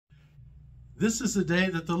This is the day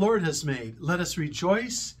that the Lord has made. Let us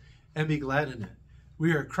rejoice and be glad in it.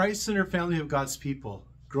 We are a Christ-centered family of God's people,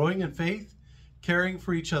 growing in faith, caring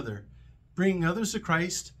for each other, bringing others to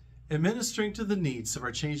Christ, and ministering to the needs of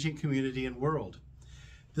our changing community and world.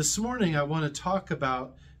 This morning, I want to talk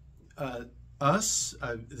about us,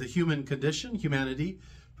 the human condition, humanity,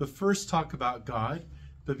 but first talk about God.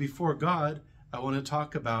 But before God, I want to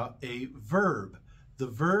talk about a verb, the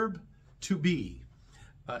verb to be.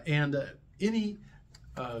 Any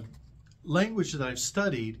language that I've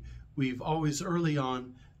studied, we've always early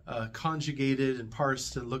on conjugated and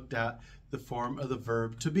parsed and looked at the form of the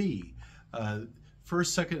verb to be.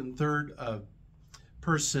 First, second, and third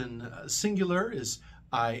person singular is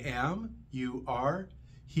I am, you are,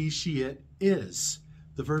 he, she, it is.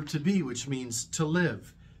 The verb to be, which means to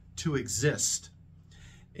live, to exist.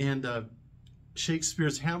 And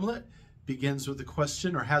Shakespeare's Hamlet begins with a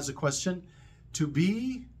question, or has a question, to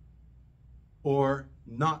be or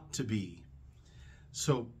not to be.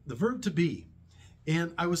 So the verb to be.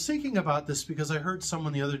 And I was thinking about this because I heard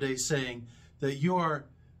someone the other day saying that you are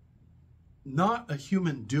not a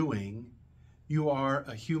human doing, you are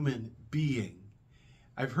a human being.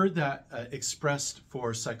 I've heard that expressed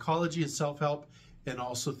for psychology and self-help and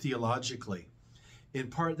also theologically.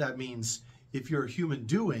 In part, that means if you're a human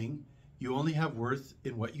doing, you only have worth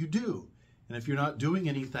in what you do. And if you're not doing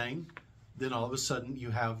anything, then all of a sudden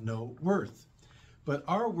you have no worth. But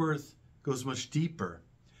our worth goes much deeper.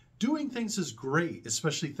 Doing things is great,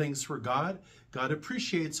 especially things for God. God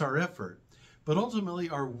appreciates our effort. But ultimately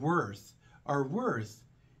our worth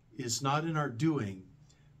is not in our doing,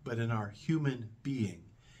 but in our human being.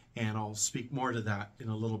 And I'll speak more to that in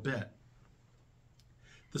a little bit.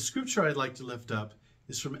 The scripture I'd like to lift up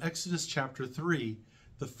is from Exodus chapter 3,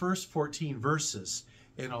 the first 14 verses.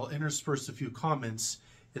 And I'll intersperse a few comments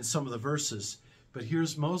in some of the verses. But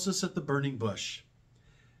here's Moses at the burning bush.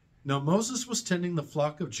 Now Moses was tending the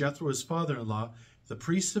flock of Jethro, his father-in-law, the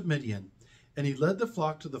priest of Midian, and he led the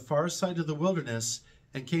flock to the far side of the wilderness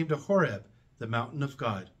and came to Horeb, the mountain of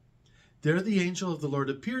God. There the angel of the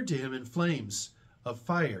Lord appeared to him in flames of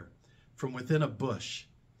fire from within a bush.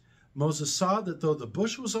 Moses saw that though the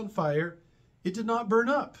bush was on fire, it did not burn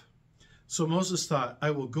up. So Moses thought,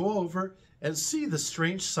 I will go over and see the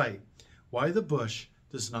strange sight, why the bush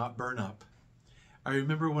does not burn up. I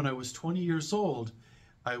remember when I was 20 years old,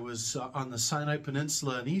 I was on the Sinai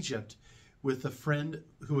Peninsula in Egypt with a friend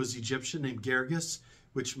who was Egyptian named Gergis,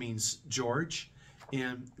 which means George.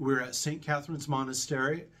 And we were at St. Catherine's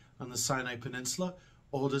Monastery on the Sinai Peninsula,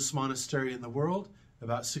 oldest monastery in the world,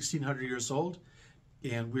 about 1,600 years old.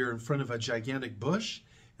 And we were in front of a gigantic bush.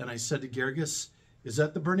 And I said to Gergis, is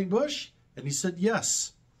that the burning bush? And he said,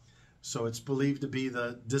 yes. So it's believed to be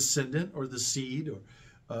the descendant or the seed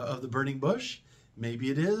of the burning bush.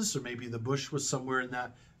 Maybe it is, or maybe the bush was somewhere in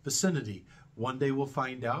that vicinity. One day we'll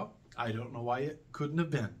find out. I don't know why it couldn't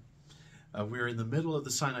have been. We're in the middle of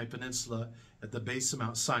the Sinai Peninsula at the base of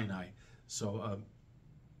Mount Sinai. So,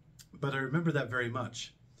 but I remember that very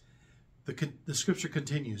much. The scripture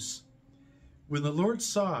continues. When the Lord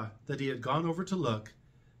saw that he had gone over to look,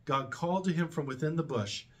 God called to him from within the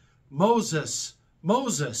bush, Moses,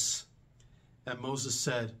 Moses. And Moses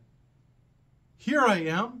said, here I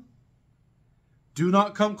am. Do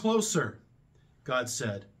not come closer, God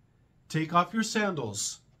said. Take off your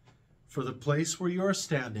sandals, for the place where you are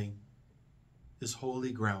standing is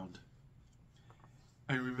holy ground.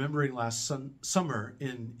 I'm remembering last summer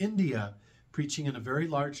in India, preaching in a very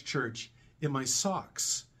large church in my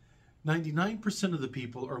socks. 99% of the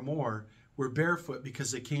people or more were barefoot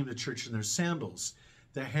because they came to church in their sandals.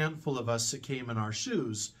 The handful of us that came in our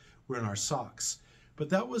shoes were in our socks. But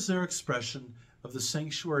that was their expression of the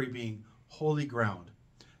sanctuary being holy ground.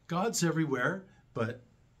 God's everywhere, but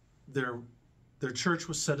their church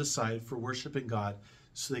was set aside for worshiping God,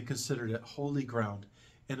 so they considered it holy ground.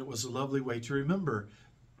 And it was a lovely way to remember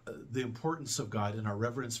the importance of God and our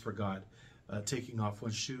reverence for God, taking off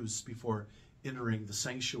one's shoes before entering the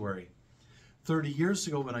sanctuary. 30 years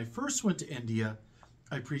ago, when I first went to India,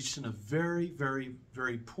 I preached in a very, very,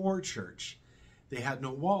 very poor church. They had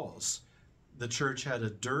no walls. The church had a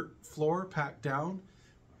dirt floor packed down,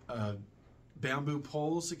 bamboo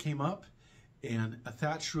poles that came up, and a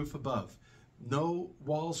thatched roof above. No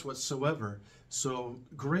walls whatsoever. So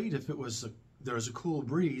great if there was a cool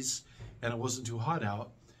breeze and it wasn't too hot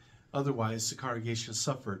out. Otherwise, the congregation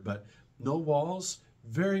suffered. But no walls,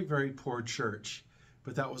 very, very poor church.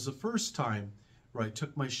 But that was the first time where I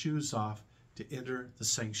took my shoes off to enter the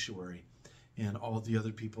sanctuary. And all the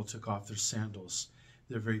other people took off their sandals.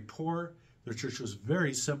 They're very poor. Their church was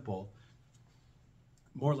very simple,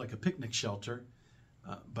 more like a picnic shelter.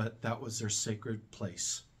 but that was their sacred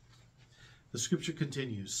place. The scripture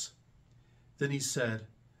continues. Then he said,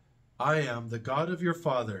 I am the God of your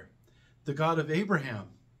father, the God of Abraham,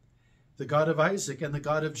 the God of Isaac, and the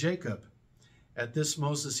God of Jacob. At this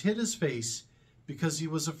Moses hid his face because he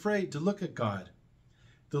was afraid to look at God.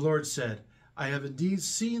 The Lord said, I have indeed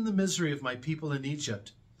seen the misery of my people in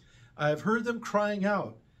Egypt. I have heard them crying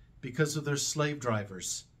out because of their slave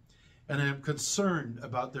drivers, and I am concerned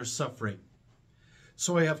about their suffering.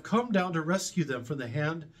 So I have come down to rescue them from the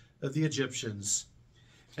hand of the Egyptians,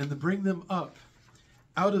 and to bring them up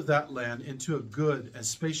out of that land into a good and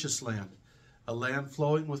spacious land, a land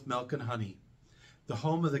flowing with milk and honey, the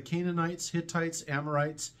home of the Canaanites, Hittites,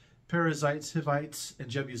 Amorites, Perizzites, Hivites, and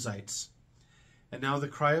Jebusites. And now the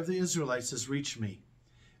cry of the Israelites has reached me,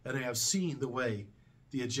 and I have seen the way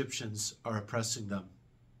the Egyptians are oppressing them.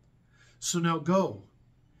 So now go,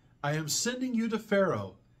 I am sending you to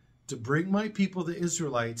Pharaoh to bring my people, the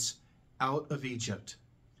Israelites, out of Egypt.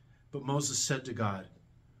 But Moses said to God,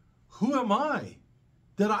 who am I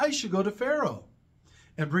that I should go to Pharaoh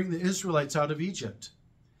and bring the Israelites out of Egypt?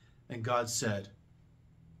 And God said,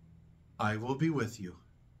 I will be with you.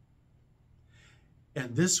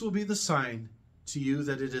 And this will be the sign to you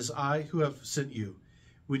that it is I who have sent you.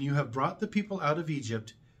 When you have brought the people out of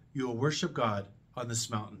Egypt, you will worship God on this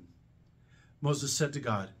mountain. Moses said to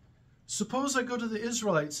God, suppose I go to the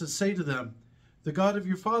Israelites and say to them, the God of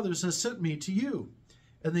your fathers has sent me to you.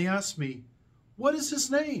 And they ask me, what is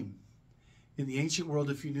his name? In the ancient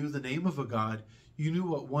world, if you knew the name of a god, you knew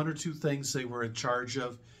what one or two things they were in charge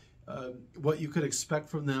of, what you could expect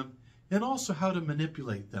from them, and also how to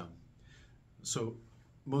manipulate them. So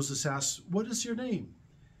Moses asked, what is your name?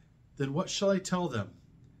 Then what shall I tell them?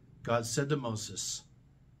 God said to Moses,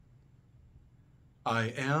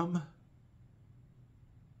 I am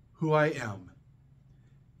who I am.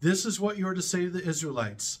 This is what you are to say to the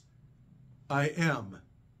Israelites. I am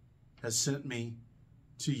has sent me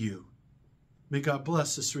to you. May God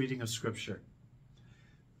bless this reading of Scripture.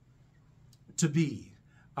 To be,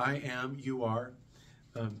 I am, you are.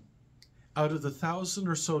 Out of the 1,000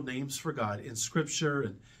 or so names for God in Scripture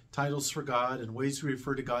and titles for God and ways we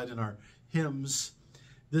refer to God in our hymns,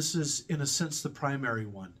 this is, in a sense, the primary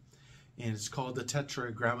one. And it's called the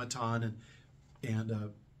Tetragrammaton,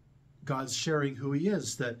 and God's sharing who he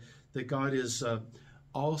is, that God is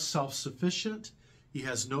all self-sufficient. He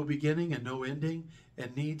has no beginning and no ending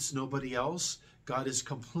and needs nobody else. God is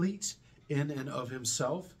complete in and of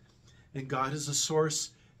himself. And God is the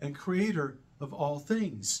source and creator of all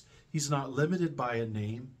things. He's not limited by a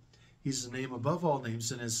name. He's the name above all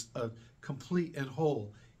names and is complete and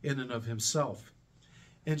whole in and of himself.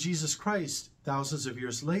 And Jesus Christ, thousands of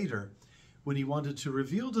years later, when he wanted to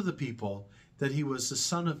reveal to the people that he was the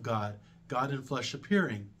Son of God, God in flesh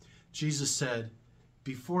appearing, Jesus said,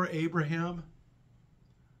 before Abraham,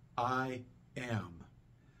 I am.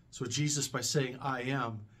 So Jesus, by saying I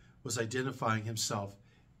am, was identifying himself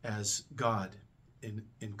as God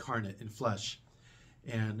incarnate in flesh.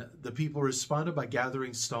 And the people responded by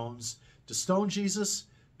gathering stones to stone Jesus,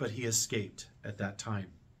 but he escaped at that time.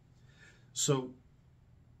 So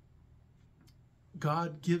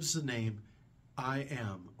God gives the name I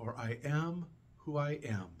am, or I am who I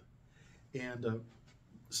am. And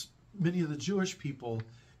many of the Jewish people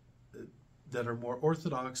that are more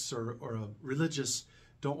orthodox or religious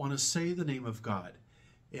don't want to say the name of God.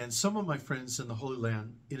 And some of my friends in the Holy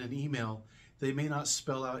Land, in an email, they may not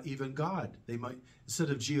spell out even God. They might, instead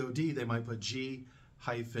of G-O-D, they might put G-D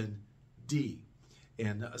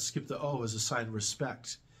and skip the O as a sign of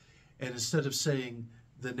respect. And instead of saying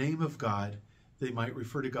the name of God, they might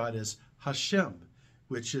refer to God as Hashem,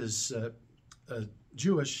 which is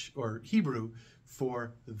Jewish or Hebrew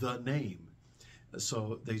for the name.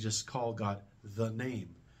 So they just call God the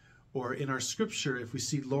name. Or in our scripture, if we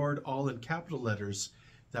see Lord all in capital letters,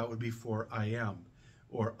 that would be for I am.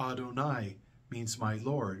 Or Adonai means my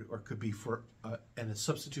Lord, or could be for, and a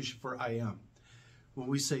substitution for I am. When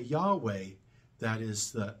we say Yahweh, that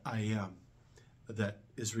is the I am that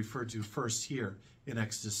is referred to first here in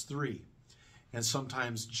Exodus 3. And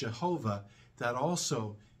sometimes Jehovah, that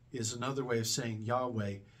also is another way of saying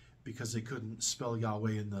Yahweh, because they couldn't spell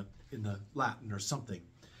Yahweh in the Latin or something.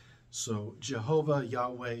 So Jehovah,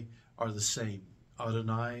 Yahweh are the same.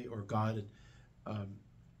 Adonai, or God,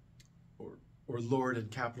 or Lord in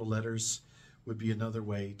capital letters would be another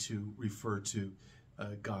way to refer to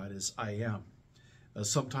God as I am.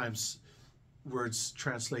 Sometimes words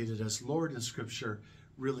translated as Lord in Scripture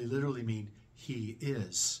really literally mean He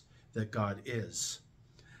is, that God is.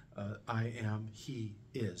 I am, He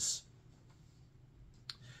is.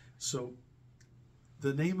 So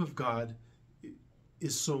the name of God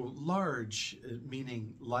is so large,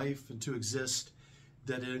 meaning life and to exist,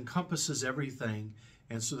 that it encompasses everything.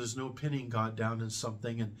 And so there's no pinning God down in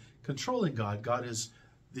something and controlling God. God is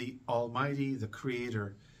the Almighty, the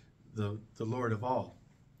Creator, the Lord of all.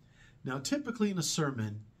 Now, typically in a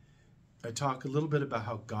sermon, I talk a little bit about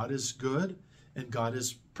how God is good and God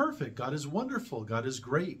is perfect. God is wonderful. God is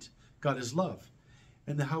great. God is love.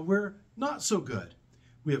 And how we're not so good.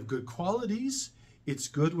 We have good qualities. It's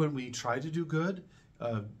good when we try to do good.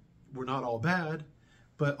 We're not all bad,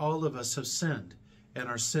 but all of us have sinned, and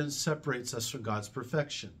our sin separates us from God's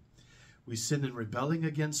perfection. We sin in rebelling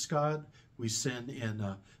against God. We sin in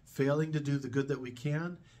failing to do the good that we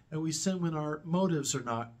can, and we sin when our motives are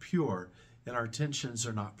not pure and our intentions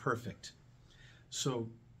are not perfect. So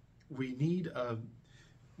we need a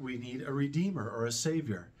Redeemer or a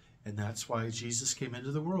Savior, and that's why Jesus came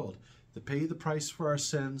into the world, to pay the price for our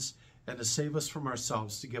sins and to save us from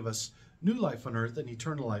ourselves, to give us new life on earth and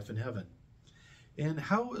eternal life in heaven. And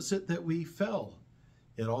how is it that we fell?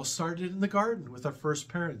 It all started in the garden with our first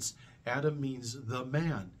parents. Adam means the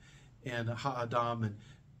man, and Ha-Adam, and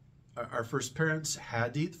our first parents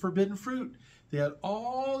had to eat the forbidden fruit. They had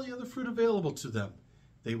all the other fruit available to them.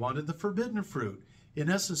 They wanted the forbidden fruit, in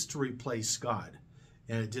essence, to replace God.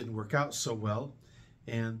 And it didn't work out so well,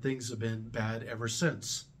 and things have been bad ever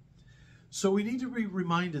since. So we need to be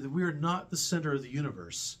reminded that we are not the center of the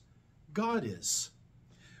universe. God is.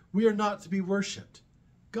 We are not to be worshipped.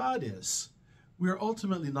 God is. We are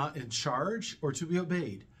ultimately not in charge or to be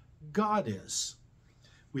obeyed. God is.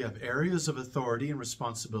 We have areas of authority and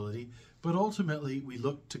responsibility, but ultimately we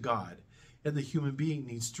look to God. And the human being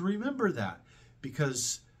needs to remember that,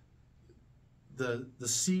 because the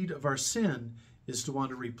seed of our sin is to want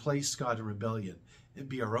to replace God in rebellion and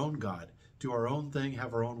be our own God, do our own thing,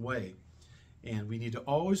 have our own way. And we need to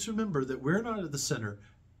always remember that we're not at the center,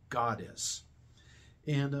 God is.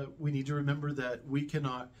 And we need to remember that we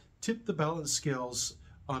cannot tip the balance scales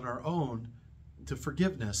on our own to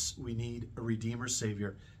forgiveness. We need a Redeemer,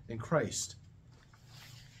 Savior in Christ.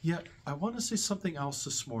 Yet, I want to say something else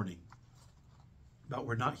this morning about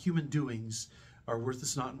we're not human doings. Our worth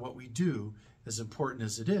is not in what we do, as important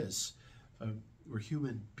as it is. We're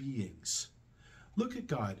human beings. Look at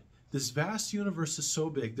God. This vast universe is so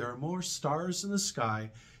big. There are more stars in the sky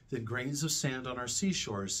than grains of sand on our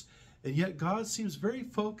seashores. And yet God seems very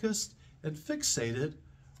focused and fixated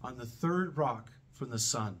on the third rock from the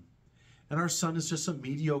sun. And our sun is just a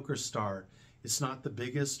mediocre star. It's not the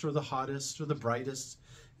biggest or the hottest or the brightest.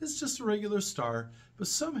 It's just a regular star. But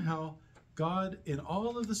somehow God in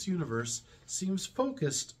all of this universe seems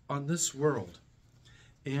focused on this world.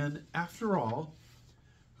 And after all,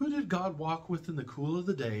 who did God walk with in the cool of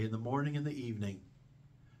the day, in the morning and the evening?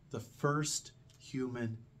 The first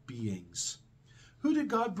human beings. Who did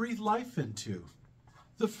God breathe life into?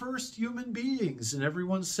 The first human beings in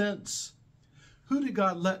everyone's sense. Who did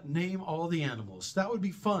God let name all the animals? That would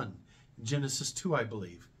be fun. In Genesis 2, I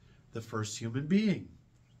believe. The first human being.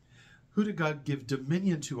 Who did God give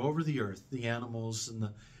dominion to over the earth? The animals and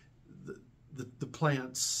the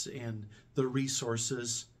plants and the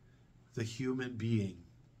resources. The human being.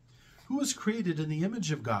 Who was created in the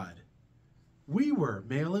image of God? We were,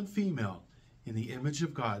 male and female, in the image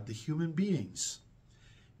of God, the human beings.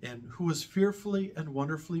 And who was fearfully and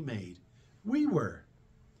wonderfully made? We were.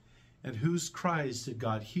 And whose cries did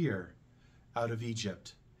God hear out of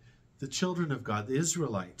Egypt? The children of God, the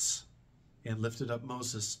Israelites, and lifted up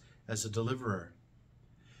Moses as a deliverer.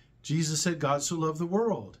 Jesus said, God so loved the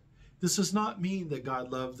world. This does not mean that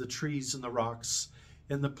God loved the trees and the rocks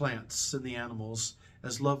and the plants and the animals,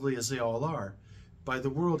 as lovely as they all are. By the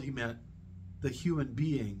world, he meant the human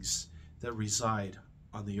beings that reside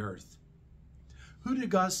on the earth. Who did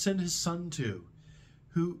God send his son to?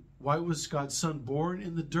 Why was God's son born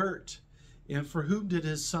in the dirt? And for whom did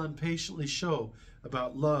his son patiently show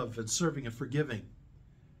about love and serving and forgiving?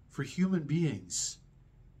 For human beings.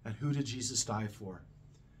 And who did Jesus die for?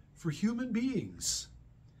 For human beings.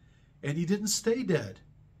 And he didn't stay dead.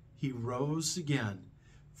 He rose again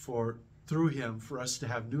through him for us to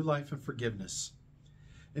have new life and forgiveness.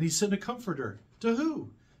 And he sent a comforter. To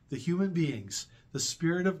who? The human beings. The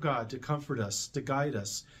Spirit of God to comfort us, to guide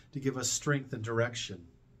us, to give us strength and direction.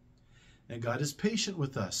 And God is patient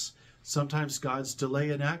with us. Sometimes God's delay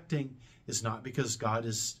in acting is not because God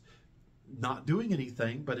is not doing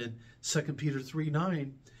anything, but in 2 Peter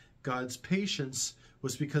 3:9, God's patience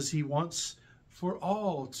was because he wants for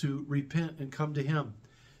all to repent and come to him.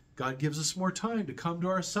 God gives us more time to come to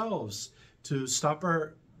ourselves, to stop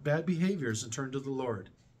our bad behaviors and turn to the Lord.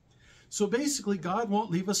 So basically, God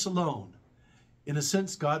won't leave us alone. In a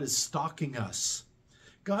sense, God is stalking us.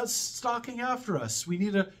 God's stalking after us. We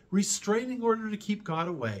need a restraining order to keep God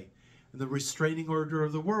away. And the restraining order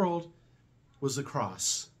of the world was the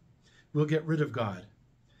cross. We'll get rid of God.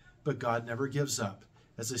 But God never gives up.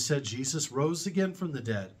 As I said, Jesus rose again from the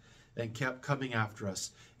dead and kept coming after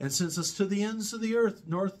us and sends us to the ends of the earth,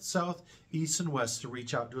 north, south, east, and west, to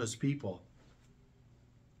reach out to his people.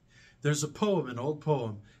 There's a poem, an old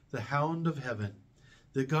poem, The Hound of Heaven,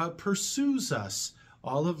 that God pursues us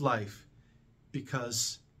all of life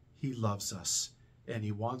because he loves us and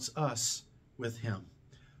he wants us with him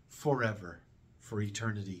forever, for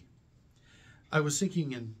eternity. I was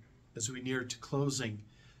thinking, as we neared to closing,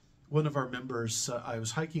 one of our members I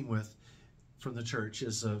was hiking with from the church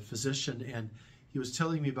is a physician, and he was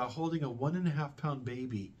telling me about holding a 1.5-pound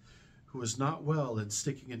baby who was not well and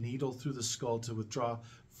sticking a needle through the skull to withdraw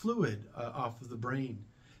fluid off of the brain.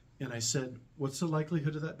 And I said, what's the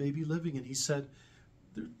likelihood of that baby living? And he said,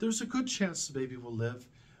 there's a good chance the baby will live,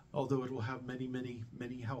 although it will have many, many,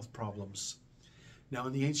 many health problems. Now,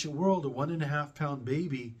 in the ancient world, a 1.5-pound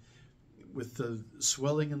baby with the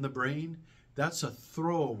swelling in the brain, that's a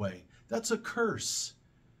throwaway. That's a curse.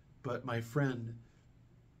 But my friend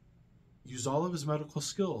used all of his medical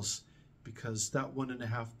skills because that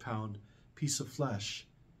 1.5-pound piece of flesh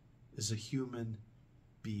is a human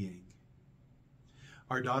being.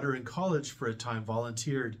 Our daughter in college for a time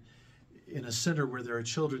volunteered in a center where there are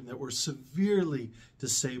children that were severely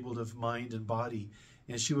disabled of mind and body.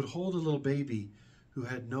 And she would hold a little baby who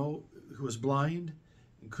was blind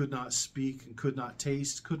and could not speak and could not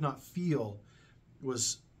taste, could not feel,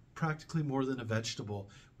 was practically more than a vegetable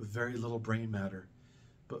with very little brain matter.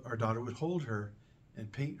 But our daughter would hold her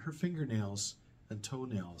and paint her fingernails and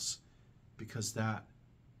toenails because that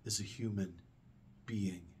is a human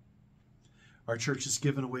being. Our church has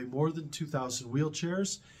given away more than 2,000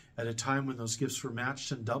 wheelchairs at a time when those gifts were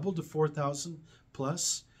matched and doubled to 4,000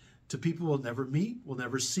 plus, to people we'll never meet, we'll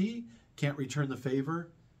never see, can't return the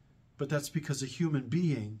favor. But that's because a human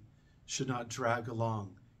being should not drag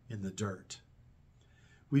along in the dirt.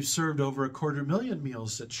 We've served over 250,000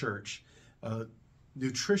 meals at church,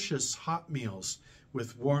 nutritious hot meals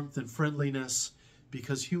with warmth and friendliness,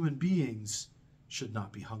 because human beings should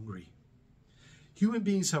not be hungry. Human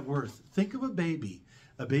beings have worth. Think of a baby.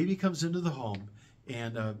 A baby comes into the home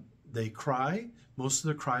and they cry. Most of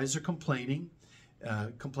their cries are complaints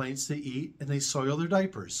they eat, and they soil their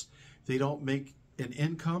diapers. They don't make an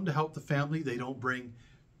income to help the family. They don't bring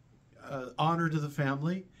honor to the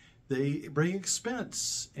family. They bring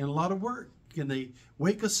expense and a lot of work, and they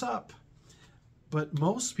wake us up. But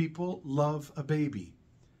most people love a baby.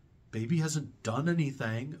 Baby hasn't done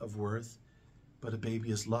anything of worth, but a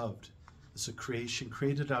baby is loved. It's a creation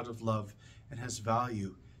created out of love and has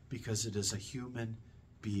value because it is a human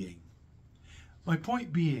being. My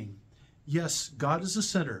point being, yes, God is the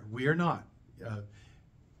center. We are not.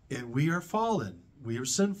 And we are fallen. We are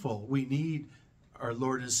sinful. We need our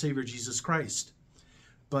Lord and Savior Jesus Christ.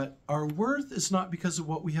 But our worth is not because of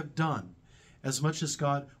what we have done, as much as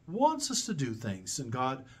God wants us to do things, and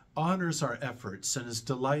God honors our efforts and is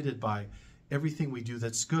delighted by everything we do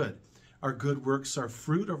that's good. Our good works are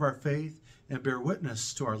fruit of our faith and bear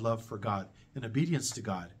witness to our love for God and obedience to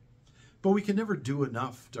God. But we can never do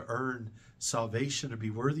enough to earn salvation or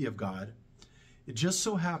be worthy of God. It just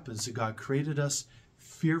so happens that God created us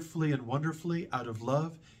fearfully and wonderfully out of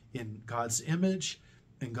love in God's image,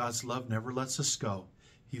 and God's love never lets us go.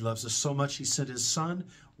 He loves us so much, he sent his Son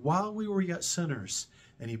while we were yet sinners,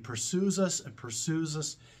 and he pursues us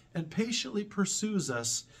and patiently pursues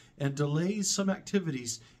us and delays some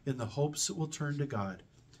activities in the hopes it will turn to God,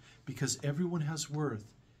 because everyone has worth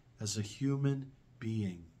as a human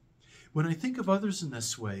being. When I think of others in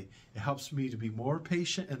this way, it helps me to be more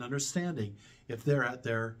patient and understanding if they're at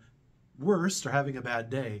their worst or having a bad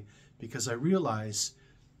day, because I realize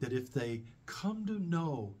that if they come to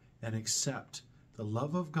know and accept the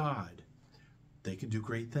love of God, they can do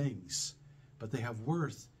great things. But they have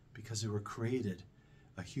worth because they were created,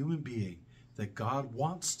 a human being that God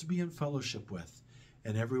wants to be in fellowship with.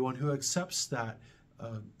 And everyone who accepts that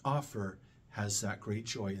offer has that great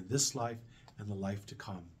joy in this life and the life to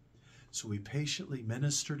come. So we patiently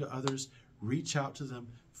minister to others, reach out to them,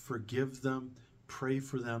 forgive them, pray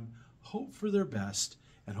for them, hope for their best,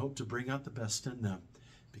 and hope to bring out the best in them.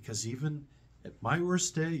 Because even at my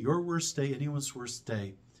worst day, your worst day, anyone's worst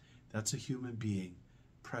day, that's a human being,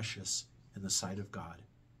 precious in the sight of God,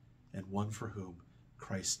 and one for whom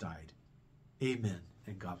Christ died. Amen,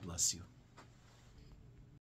 and God bless you.